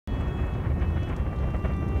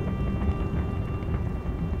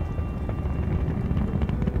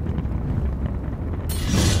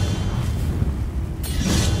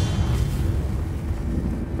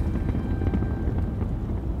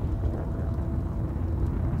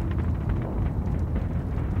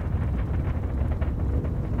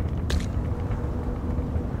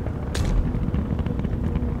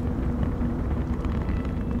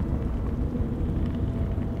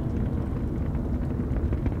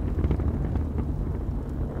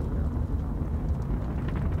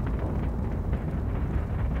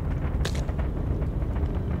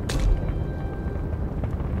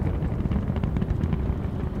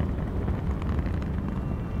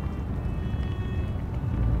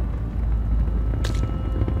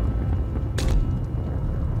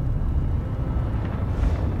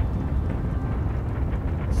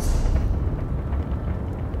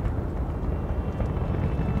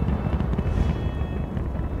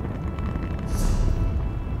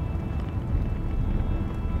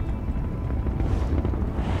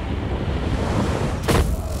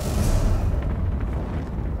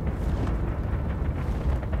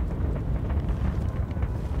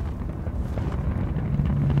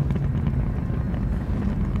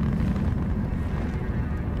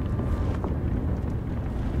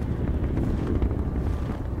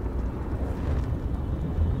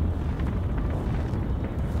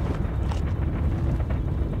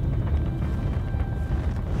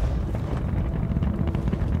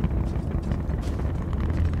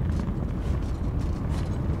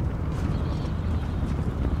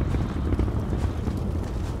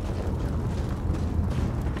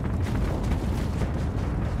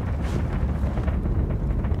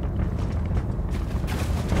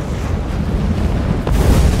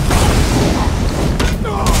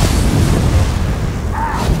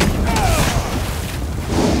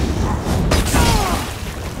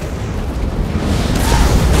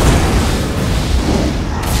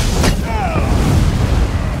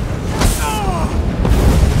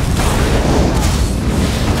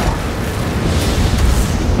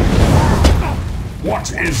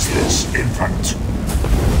is this, infant?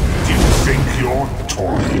 Do you think your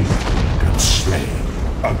toy can slay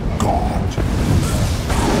a god?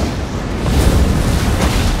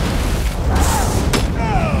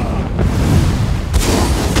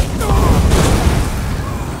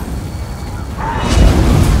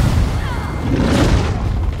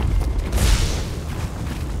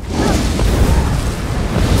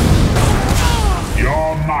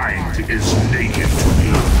 Your mind is naked to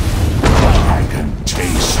me. I can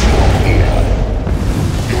taste your fear.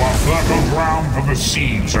 You are fertile ground for the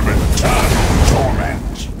seeds of eternal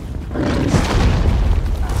torment.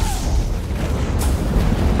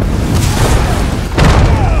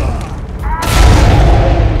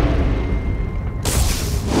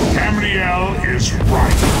 Cadwell is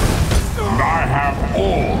right, and I have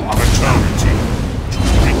all of eternity to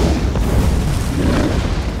bring you.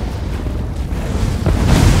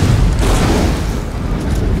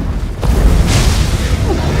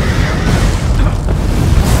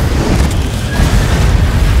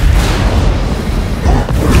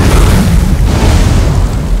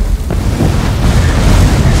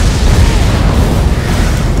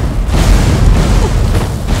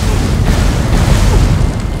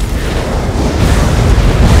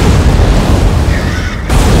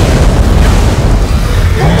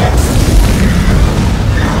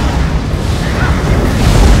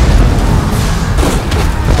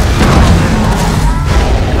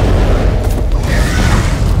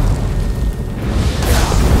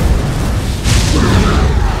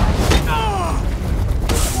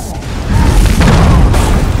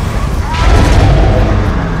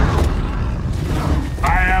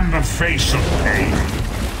 Face of pain.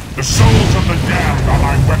 The souls of the damned are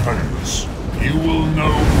my weapons. You will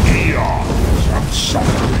know eons of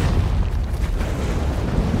suffering.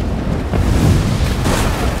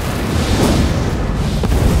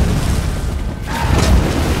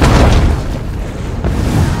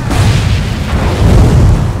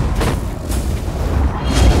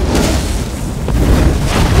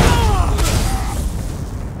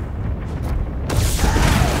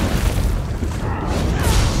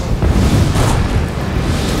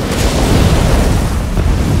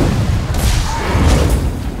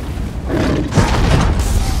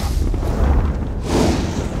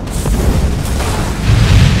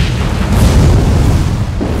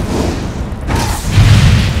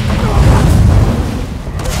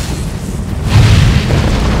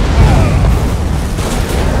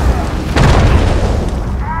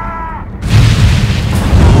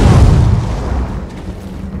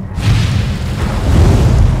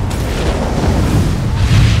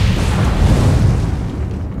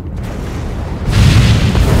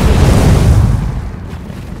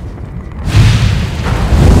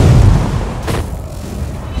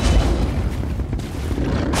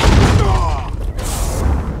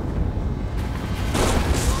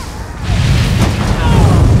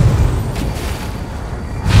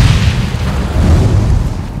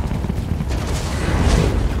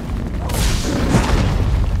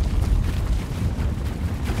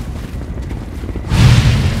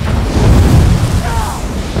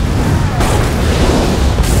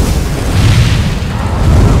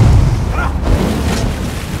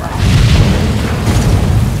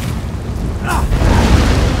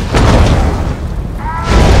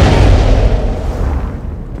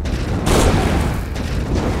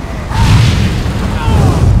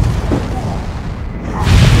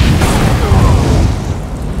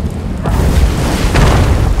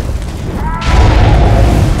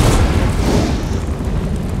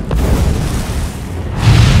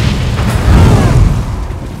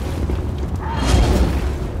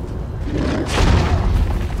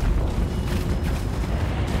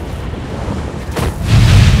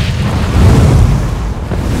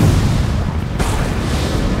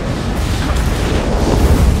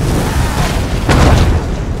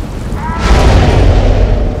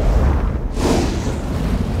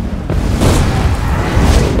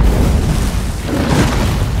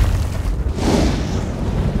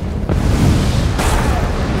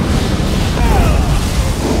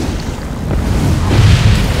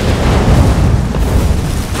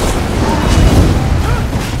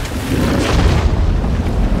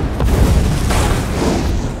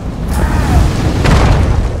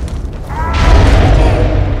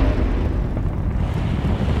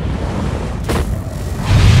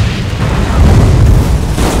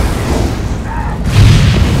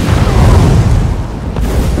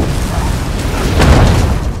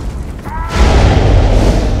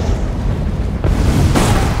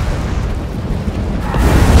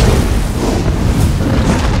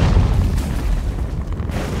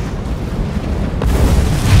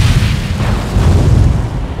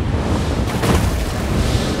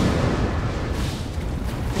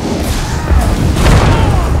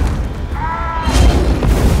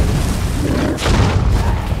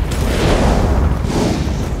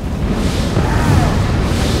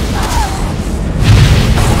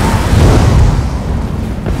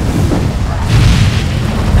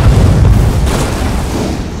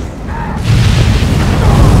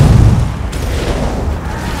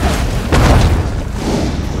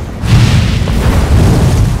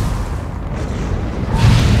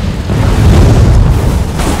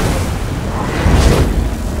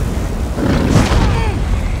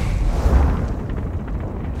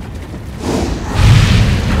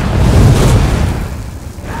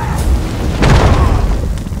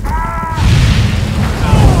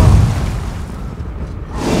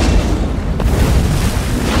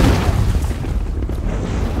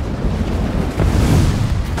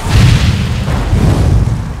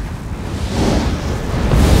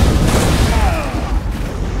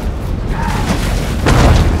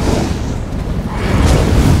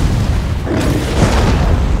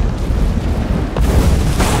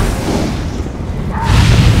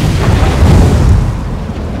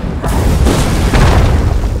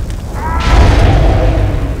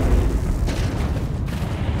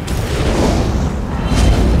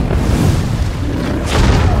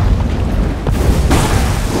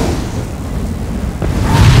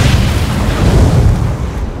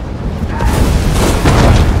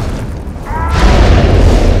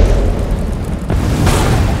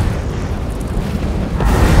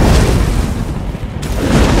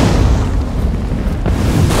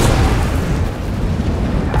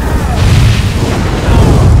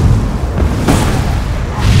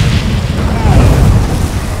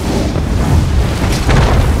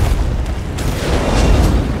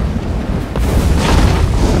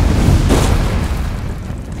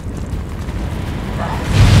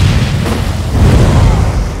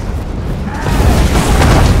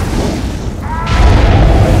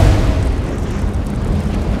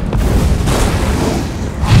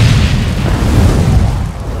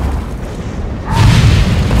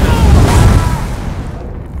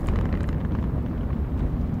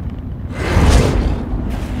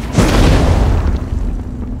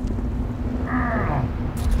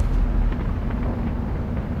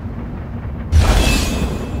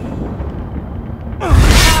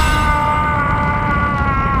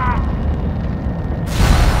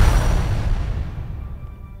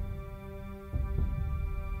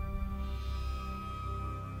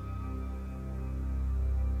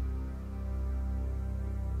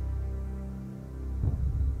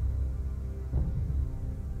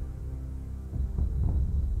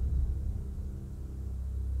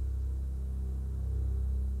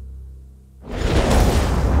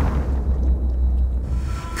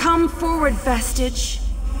 vestige,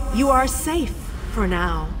 you are safe for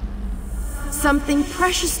now. Something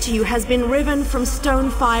precious to you has been riven from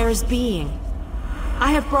Stonefire's being.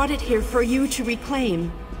 I have brought it here for you to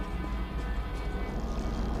reclaim.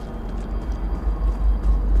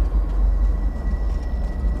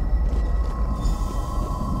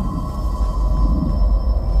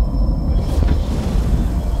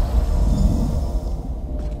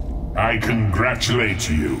 I congratulate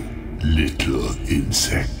you, little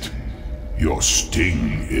insect. Your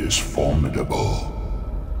sting is formidable.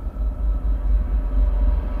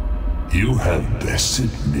 You have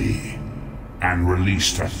bested me and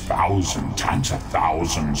released 1,000 times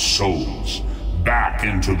 1,000 souls back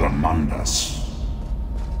into the Mundus.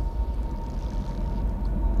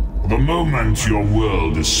 For the moment, your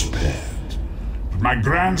world is spared, but my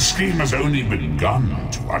grand scheme has only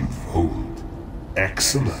begun to unfold.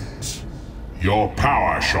 Excellent. Your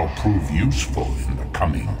power shall prove useful in the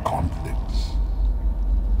coming conflicts.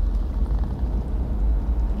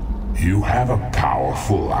 You have a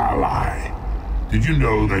powerful ally. Did you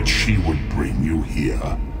know that she would bring you here?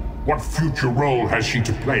 What future role has she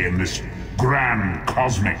to play in this grand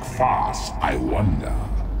cosmic farce, I wonder?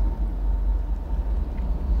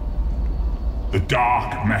 The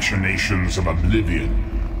dark machinations of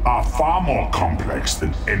Oblivion are far more complex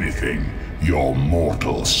than anything your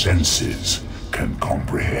mortal senses can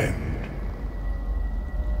comprehend.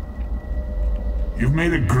 You've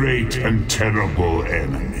made a great and terrible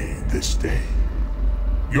enemy this day.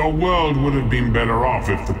 Your world would have been better off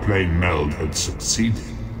if the plane meld had succeeded,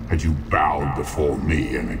 had you bowed before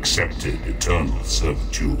me and accepted eternal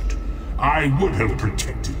servitude. I would have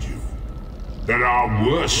protected you. There are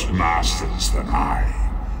worse masters than I,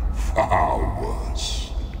 far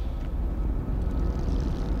worse.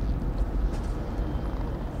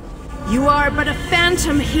 You are but a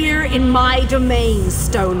phantom here in my domain,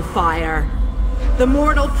 Stonefire. The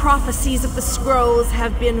mortal prophecies of the scrolls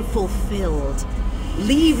have been fulfilled.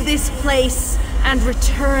 Leave this place and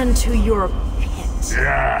return to your pit.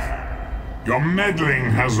 Yeah. Your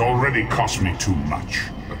meddling has already cost me too much.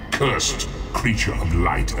 A cursed creature of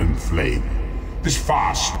light and flame. This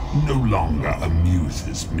farce no longer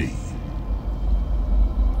amuses me.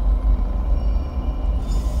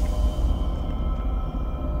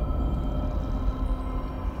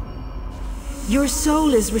 Your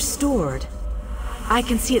soul is restored. I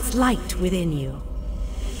can see its light within you.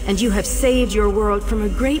 And you have saved your world from a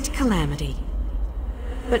great calamity.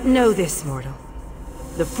 But know this, mortal.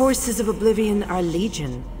 The forces of Oblivion are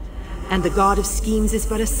legion, and the God of Schemes is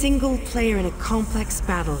but a single player in a complex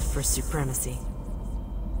battle for supremacy.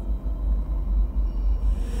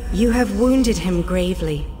 You have wounded him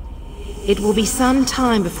gravely. It will be some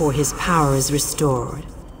time before his power is restored.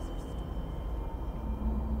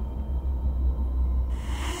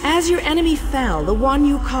 As your enemy fell, the one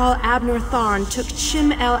you call Abner Tharn took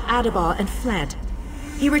Chim El Adabah and fled.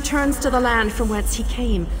 He returns to the land from whence he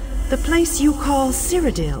came, the place you call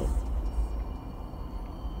Cyrodiil.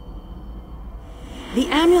 The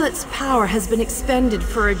amulet's power has been expended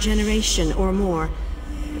for a generation or more.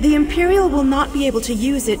 The Imperial will not be able to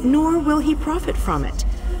use it, nor will he profit from it,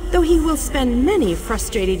 though he will spend many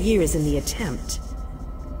frustrated years in the attempt.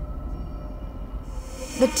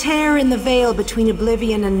 The tear in the veil between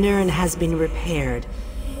Oblivion and Nirn has been repaired.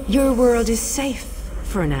 Your world is safe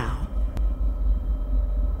for now.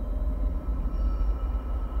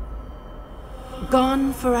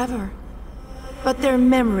 Gone forever, but their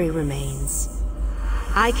memory remains.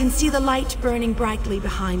 I can see the light burning brightly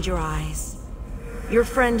behind your eyes. Your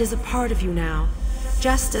friend is a part of you now,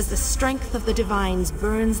 just as the strength of the Divines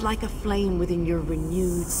burns like a flame within your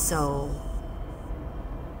renewed soul.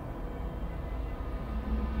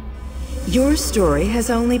 Your story has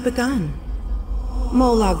only begun.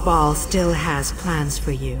 Molag Bal still has plans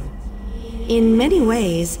for you. In many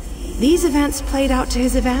ways, these events played out to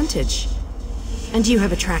his advantage. And you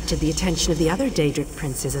have attracted the attention of the other Daedric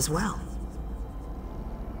princes as well.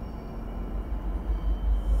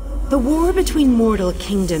 The war between mortal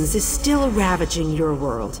kingdoms is still ravaging your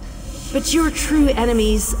world, but your true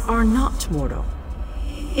enemies are not mortal.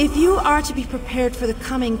 If you are to be prepared for the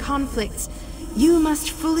coming conflicts, you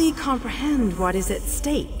must fully comprehend what is at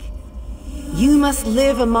stake. You must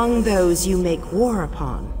live among those you make war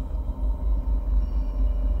upon.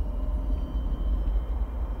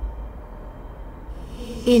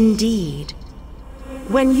 Indeed.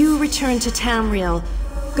 When you return to Tamriel,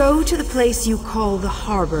 go to the place you call the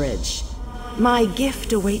Harborage. My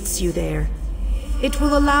gift awaits you there. It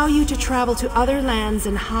will allow you to travel to other lands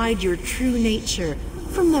and hide your true nature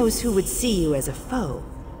from those who would see you as a foe.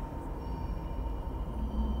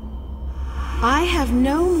 I have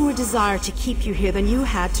no more desire to keep you here than you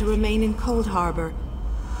had to remain in Cold Harbor.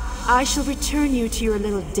 I shall return you to your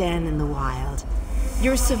little den in the wild.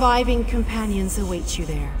 Your surviving companions await you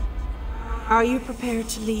there. Are you prepared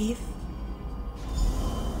to leave?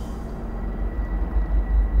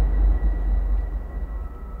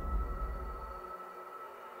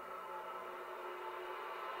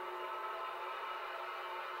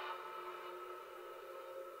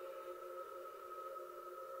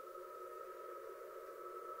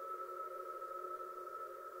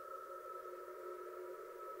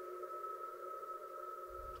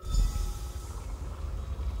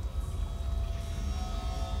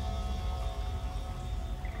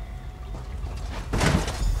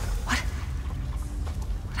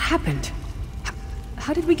 Happened?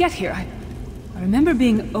 How did we get here? I remember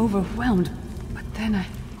being overwhelmed, but then I...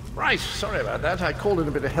 Right, sorry about that. I called in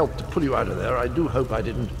a bit of help to pull you out of there. I do hope I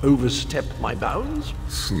didn't overstep my bounds.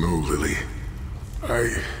 Snow Lily,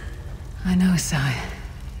 I know, Sai.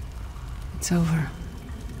 It's over.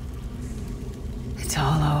 It's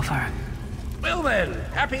all over. Well then,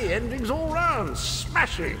 happy endings all round.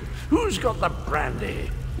 Smashing. Who's got the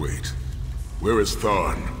brandy? Wait. Where is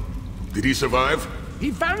Thorn? Did he survive? He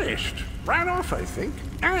vanished. Ran off, I think.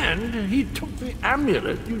 And he took the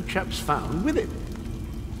amulet you chaps found with him.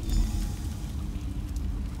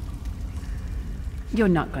 You're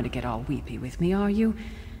not going to get all weepy with me, are you?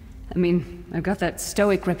 I mean, I've got that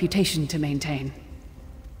stoic reputation to maintain.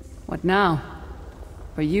 What now?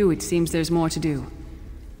 For you, it seems there's more to do.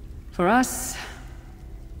 For us...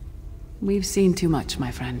 we've seen too much, my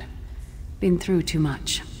friend. Been through too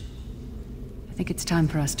much. I think it's time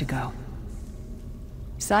for us to go.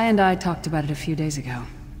 Sai and I talked about it a few days ago.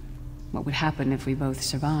 What would happen if we both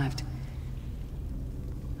survived.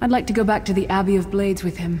 I'd like to go back to the Abbey of Blades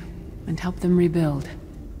with him, and help them rebuild.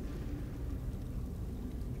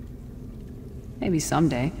 Maybe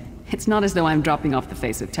someday. It's not as though I'm dropping off the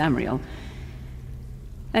face of Tamriel.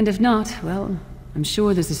 And if not, well, I'm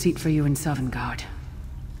sure there's a seat for you in Sovngarde.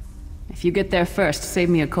 If you get there first, save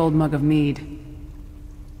me a cold mug of mead.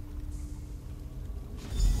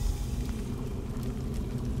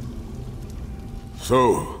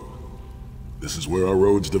 So, this is where our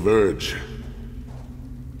roads diverge.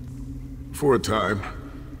 For a time,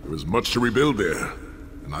 there was much to rebuild there,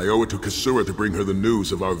 and I owe it to Kasura to bring her the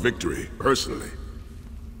news of our victory, personally.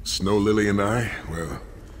 Snow Lily and I, well,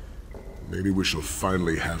 maybe we shall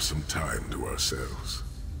finally have some time to ourselves.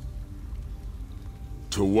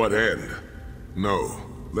 To what end? No,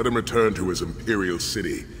 let him return to his Imperial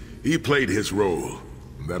city. He played his role,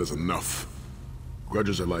 and that is enough.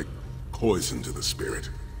 Grudges are like poison to the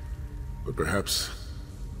spirit. But perhaps,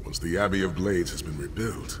 once the Abbey of Blades has been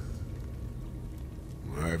rebuilt...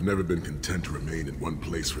 I have never been content to remain in one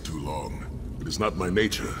place for too long. It is not my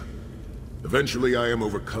nature. Eventually I am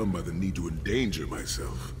overcome by the need to endanger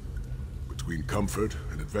myself. Between comfort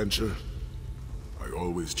and adventure, I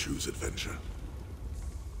always choose adventure.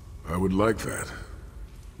 I would like that.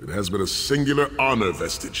 It has been a singular honor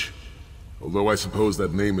vestige. Although I suppose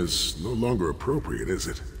that name is no longer appropriate, is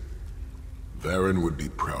it? Varen would be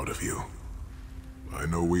proud of you. I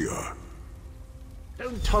know we are.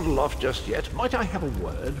 Don't toddle off just yet. Might I have a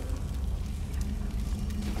word?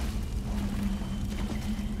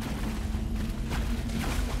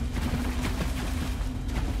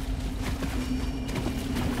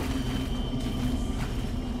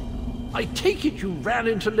 I take it you ran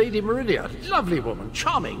into Lady Meridia. Lovely woman,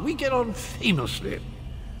 charming. We get on famously.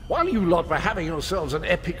 While you lot were having yourselves an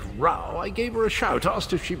epic row, I gave her a shout,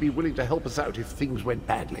 asked if she'd be willing to help us out if things went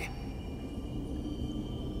badly.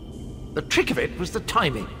 The trick of it was the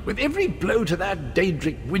timing. With every blow to that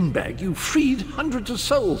Daedric windbag, you freed hundreds of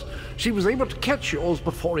souls. She was able to catch yours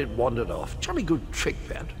before it wandered off. Jolly good trick,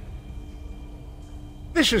 that.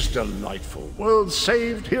 This is delightful. Worlds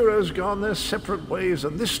saved, heroes gone their separate ways,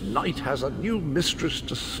 and this knight has a new mistress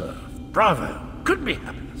to serve. Bravo! Couldn't be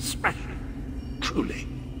happier. Smashing. Truly.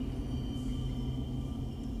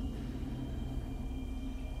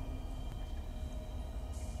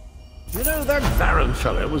 You know, that Varen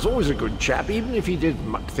fellow was always a good chap, even if he did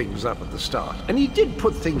muck things up at the start. And he did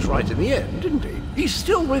put things right in the end, didn't he? He's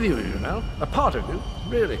still with you, you know. A part of you,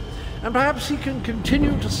 really. And perhaps he can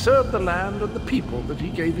continue to serve the land and the people that he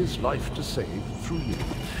gave his life to save through you.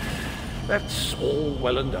 That's all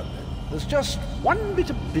well and done then. There's just one bit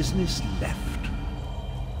of business left.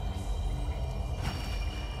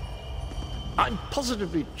 I'm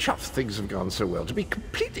positively chuffed things have gone so well. To be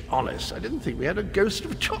completely honest, I didn't think we had a ghost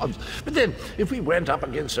of a chance. But then, if we went up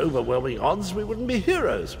against overwhelming odds, we wouldn't be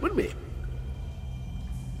heroes, would we?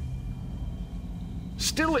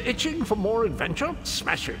 Still itching for more adventure?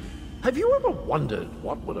 Smashing. Have you ever wondered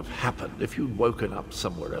what would have happened if you'd woken up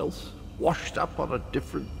somewhere else, washed up on a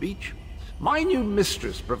different beach? My new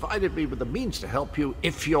mistress provided me with the means to help you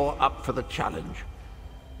if you're up for the challenge.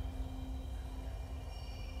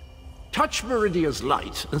 Touch Meridia's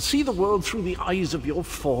light and see the world through the eyes of your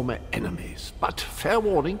former enemies. But, fair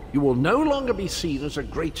warning, you will no longer be seen as a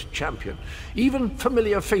great champion. Even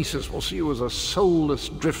familiar faces will see you as a soulless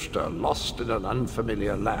drifter lost in an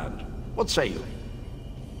unfamiliar land. What say you?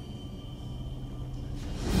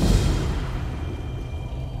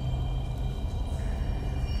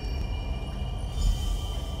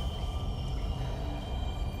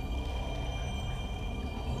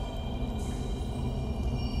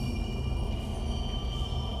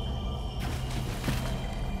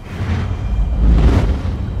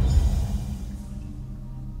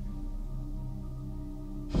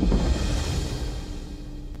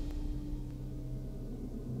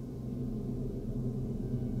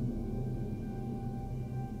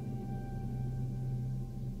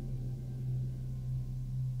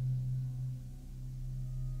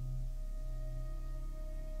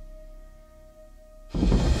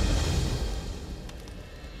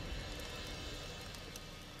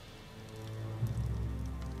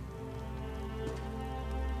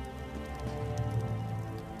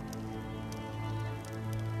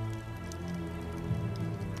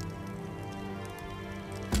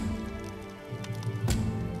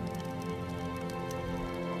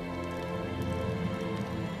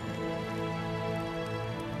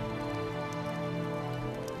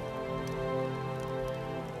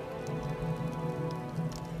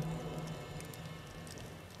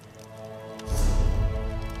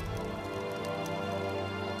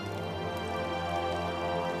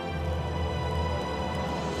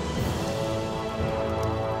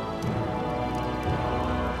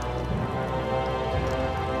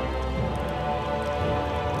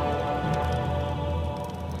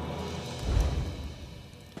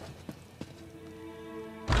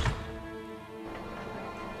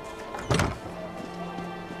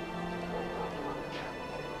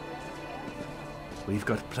 We've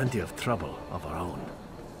got plenty of trouble of our own.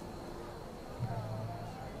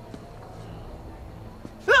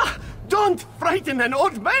 Ah! Don't frighten an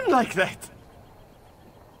old man like that!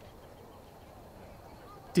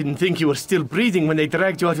 Didn't think you were still breathing when they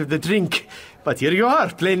dragged you out of the drink, but here you are,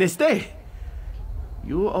 plain as day.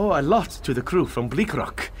 You owe a lot to the crew from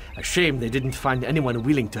Bleakrock. A shame they didn't find anyone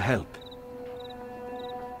willing to help.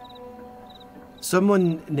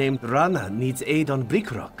 Someone named Rana needs aid on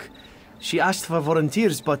Bleakrock. She asked for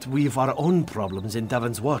volunteers, but we've our own problems in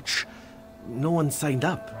Davon's Watch. No one signed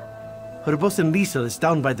up. Her boss in Liesel is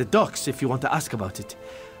down by the docks if you want to ask about it.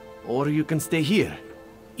 Or you can stay here.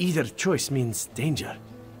 Either choice means danger.